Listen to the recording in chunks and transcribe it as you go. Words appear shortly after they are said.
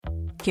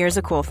Here's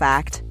a cool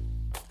fact.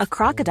 A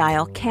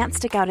crocodile can't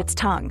stick out its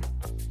tongue.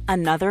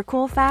 Another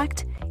cool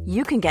fact,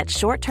 you can get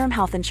short-term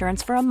health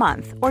insurance for a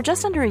month or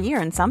just under a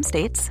year in some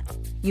states.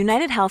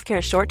 United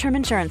Healthcare short-term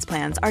insurance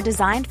plans are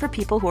designed for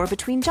people who are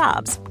between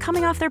jobs,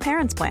 coming off their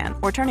parents' plan,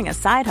 or turning a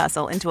side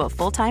hustle into a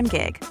full-time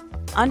gig.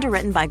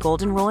 Underwritten by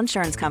Golden Rule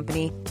Insurance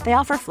Company, they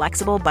offer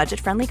flexible,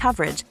 budget-friendly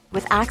coverage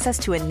with access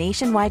to a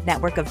nationwide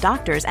network of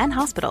doctors and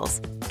hospitals.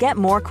 Get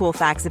more cool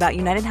facts about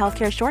United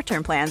Healthcare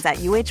short-term plans at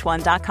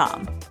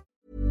uh1.com.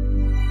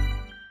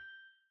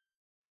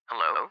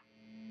 Hello?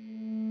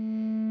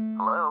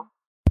 Hello?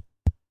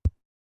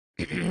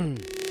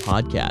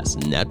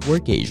 Podcast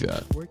Network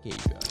Asia.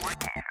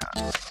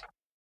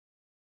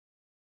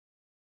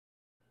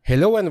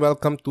 Hello and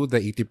welcome to the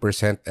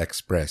 80%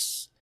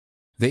 Express.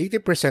 The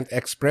 80%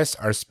 Express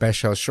are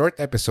special short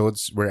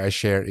episodes where I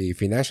share a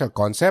financial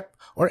concept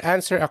or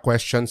answer a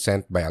question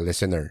sent by a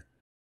listener.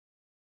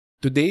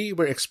 Today,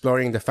 we're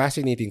exploring the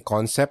fascinating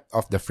concept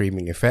of the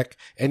framing effect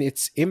and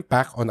its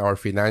impact on our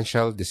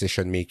financial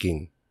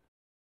decision-making.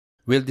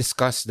 We'll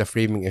discuss the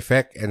framing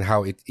effect and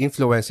how it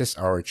influences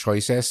our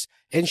choices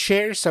and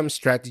share some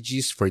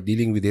strategies for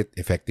dealing with it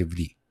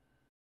effectively.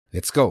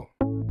 Let's go!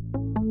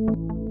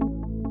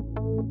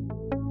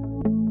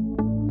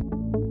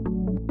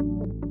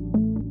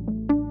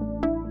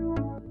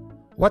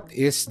 What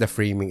is the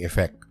framing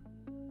effect?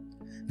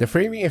 The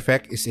framing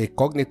effect is a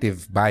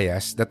cognitive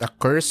bias that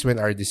occurs when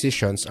our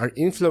decisions are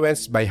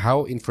influenced by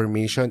how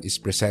information is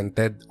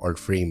presented or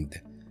framed.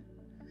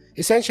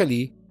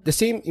 Essentially, the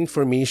same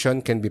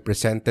information can be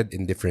presented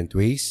in different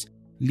ways,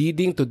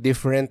 leading to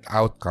different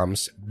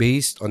outcomes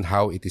based on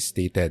how it is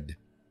stated.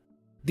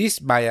 This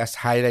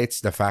bias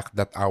highlights the fact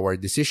that our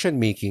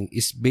decision-making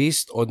is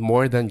based on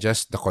more than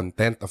just the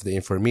content of the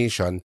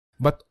information,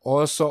 but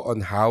also on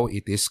how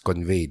it is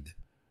conveyed.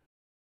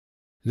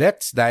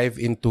 Let's dive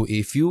into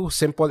a few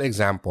simple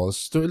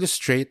examples to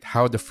illustrate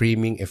how the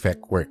framing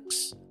effect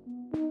works.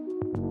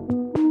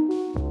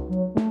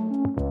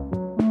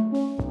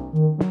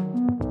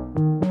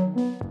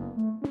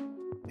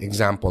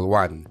 Example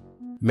 1.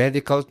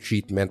 Medical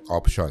treatment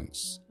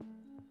options.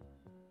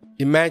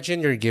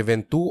 Imagine you're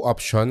given two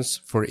options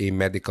for a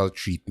medical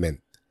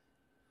treatment.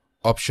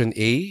 Option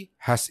A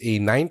has a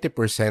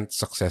 90%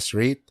 success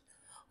rate,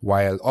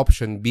 while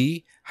option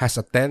B has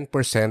a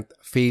 10%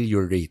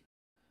 failure rate.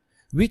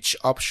 Which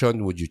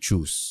option would you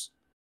choose?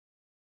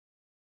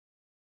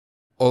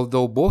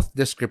 Although both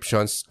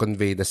descriptions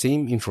convey the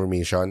same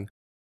information,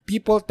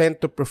 people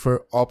tend to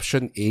prefer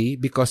option A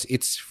because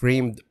it's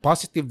framed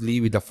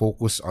positively with a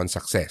focus on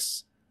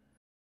success.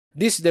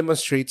 This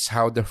demonstrates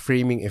how the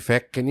framing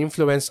effect can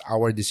influence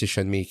our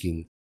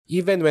decision-making,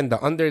 even when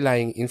the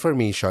underlying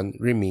information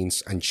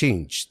remains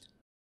unchanged.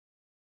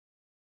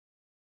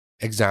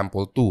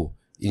 Example 2.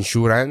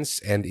 Insurance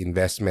and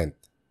investment.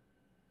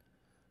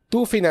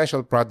 Two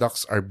financial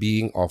products are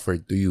being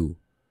offered to you.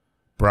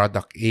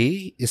 Product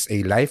A is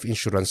a life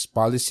insurance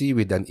policy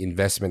with an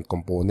investment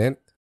component,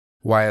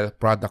 while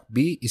Product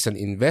B is an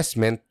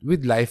investment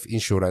with life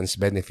insurance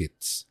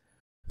benefits.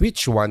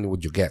 Which one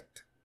would you get?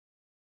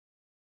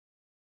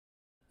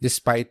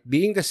 Despite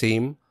being the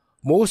same,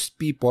 most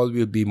people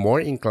will be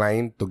more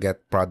inclined to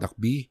get Product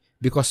B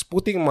because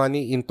putting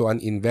money into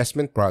an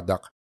investment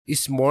product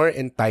is more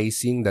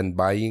enticing than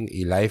buying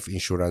a life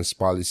insurance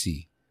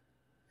policy.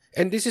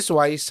 And this is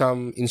why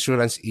some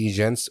insurance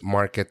agents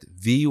market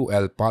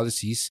VUL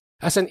policies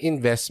as an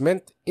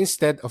investment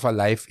instead of a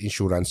life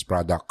insurance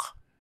product.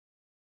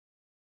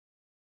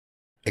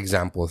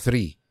 Example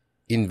 3.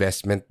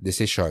 Investment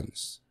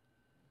decisions.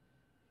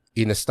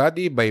 In a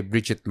study by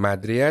Bridget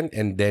Madrian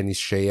and Dennis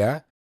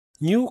Shea,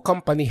 new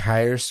company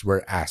hires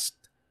were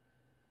asked,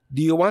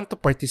 "Do you want to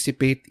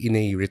participate in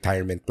a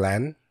retirement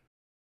plan?"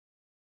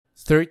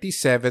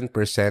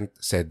 37%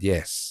 said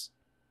yes.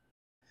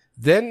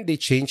 Then they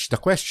changed the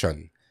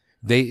question.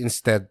 They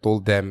instead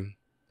told them,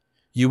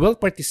 "You will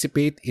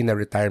participate in a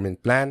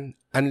retirement plan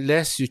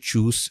unless you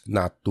choose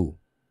not to."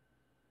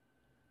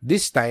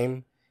 This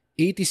time,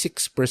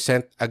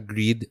 86%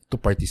 agreed to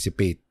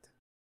participate.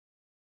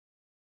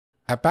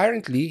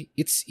 Apparently,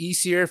 it's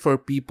easier for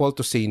people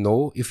to say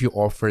no if you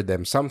offer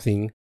them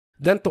something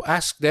than to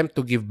ask them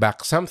to give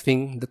back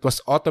something that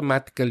was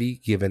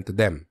automatically given to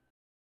them.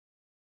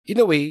 In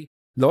a way,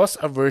 loss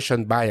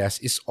aversion bias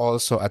is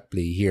also at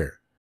play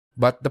here.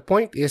 But the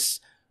point is,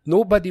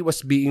 nobody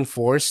was being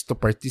forced to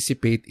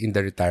participate in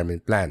the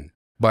retirement plan.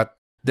 But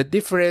the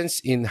difference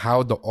in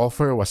how the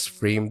offer was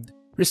framed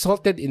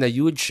resulted in a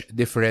huge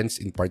difference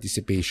in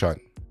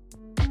participation.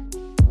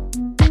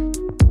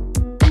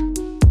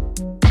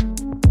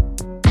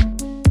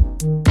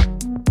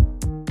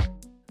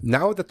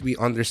 Now that we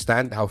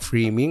understand how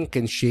framing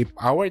can shape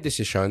our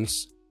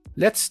decisions,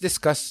 let's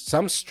discuss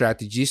some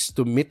strategies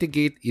to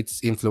mitigate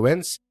its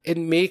influence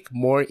and make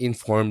more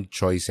informed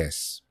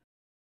choices.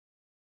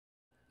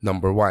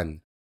 Number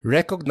 1.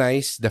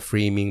 Recognize the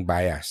framing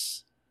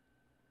bias.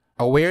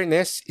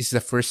 Awareness is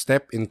the first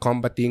step in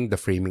combating the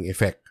framing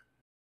effect.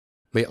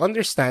 By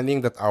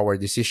understanding that our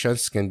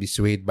decisions can be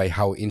swayed by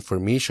how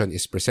information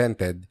is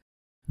presented,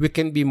 we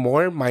can be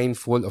more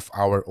mindful of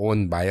our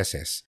own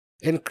biases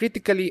and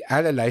critically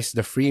analyze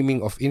the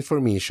framing of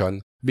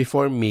information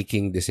before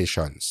making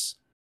decisions.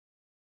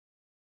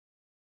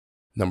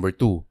 Number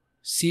 2,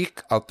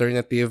 seek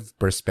alternative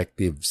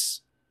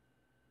perspectives.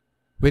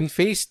 When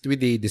faced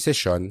with a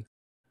decision,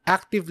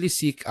 actively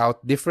seek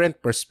out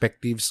different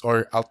perspectives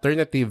or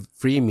alternative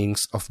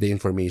framings of the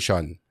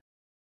information.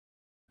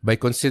 By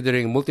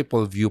considering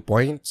multiple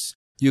viewpoints,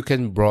 you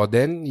can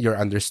broaden your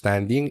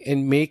understanding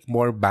and make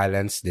more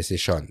balanced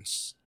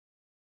decisions.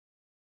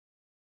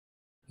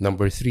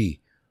 Number 3,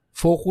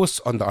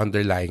 focus on the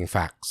underlying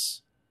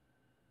facts.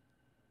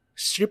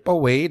 Strip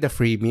away the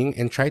framing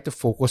and try to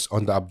focus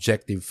on the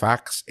objective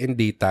facts and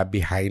data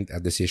behind a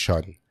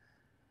decision.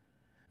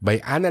 By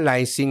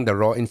analyzing the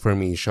raw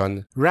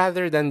information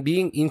rather than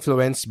being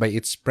influenced by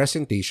its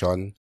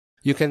presentation,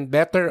 you can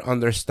better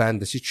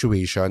understand the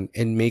situation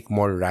and make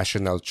more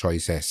rational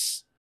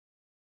choices.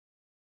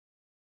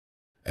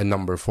 And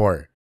number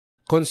 4,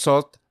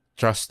 consult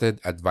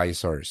trusted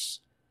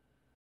advisors.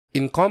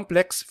 In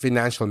complex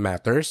financial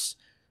matters,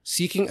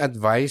 seeking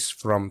advice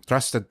from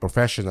trusted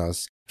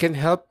professionals can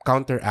help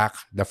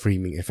counteract the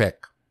framing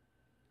effect.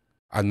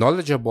 A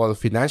knowledgeable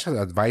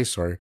financial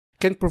advisor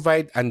can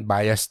provide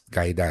unbiased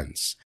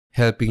guidance,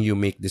 helping you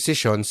make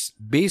decisions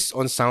based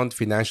on sound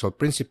financial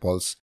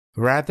principles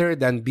rather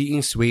than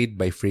being swayed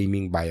by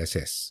framing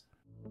biases.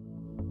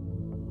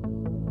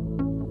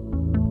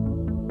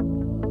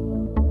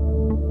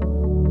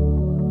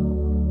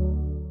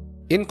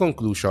 In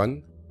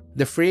conclusion,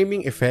 the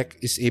framing effect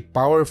is a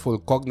powerful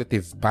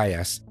cognitive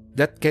bias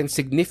that can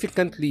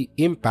significantly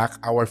impact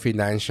our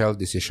financial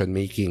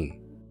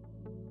decision-making.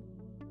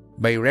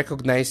 By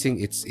recognizing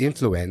its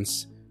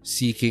influence,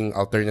 seeking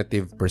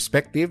alternative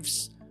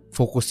perspectives,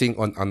 focusing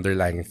on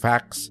underlying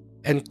facts,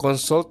 and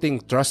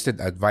consulting trusted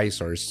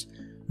advisors,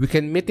 we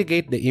can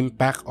mitigate the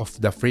impact of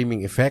the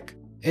framing effect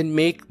and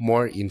make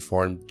more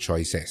informed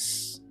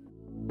choices.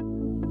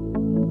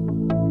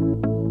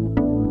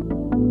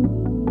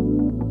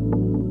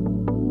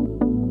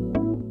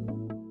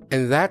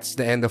 And that's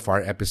the end of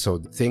our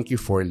episode. Thank you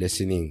for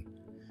listening.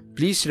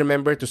 Please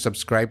remember to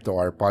subscribe to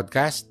our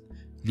podcast,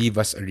 leave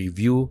us a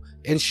review,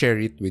 and share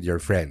it with your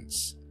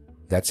friends.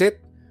 That's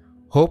it.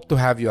 Hope to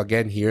have you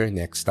again here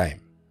next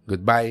time.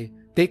 Goodbye,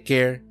 take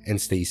care, and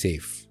stay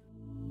safe.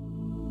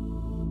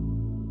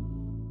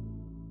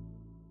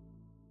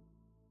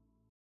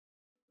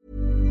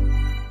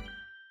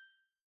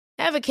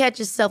 Ever catch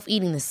yourself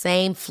eating the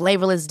same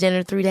flavorless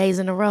dinner 3 days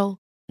in a row?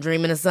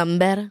 Dreaming of something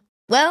better?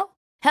 Well,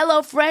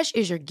 HelloFresh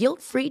is your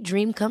guilt-free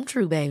dream come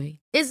true, baby.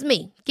 It's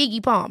me,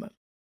 Keke Palmer.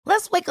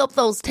 Let's wake up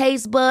those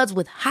taste buds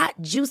with hot,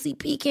 juicy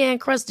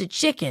pecan-crusted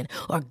chicken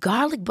or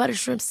garlic butter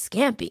shrimp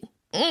scampi.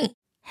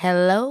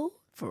 Hello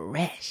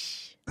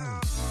Fresh.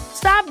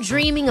 Stop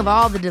dreaming of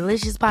all the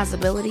delicious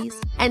possibilities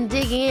and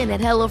dig in at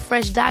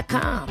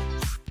HelloFresh.com.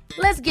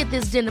 Let's get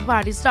this dinner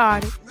party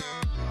started.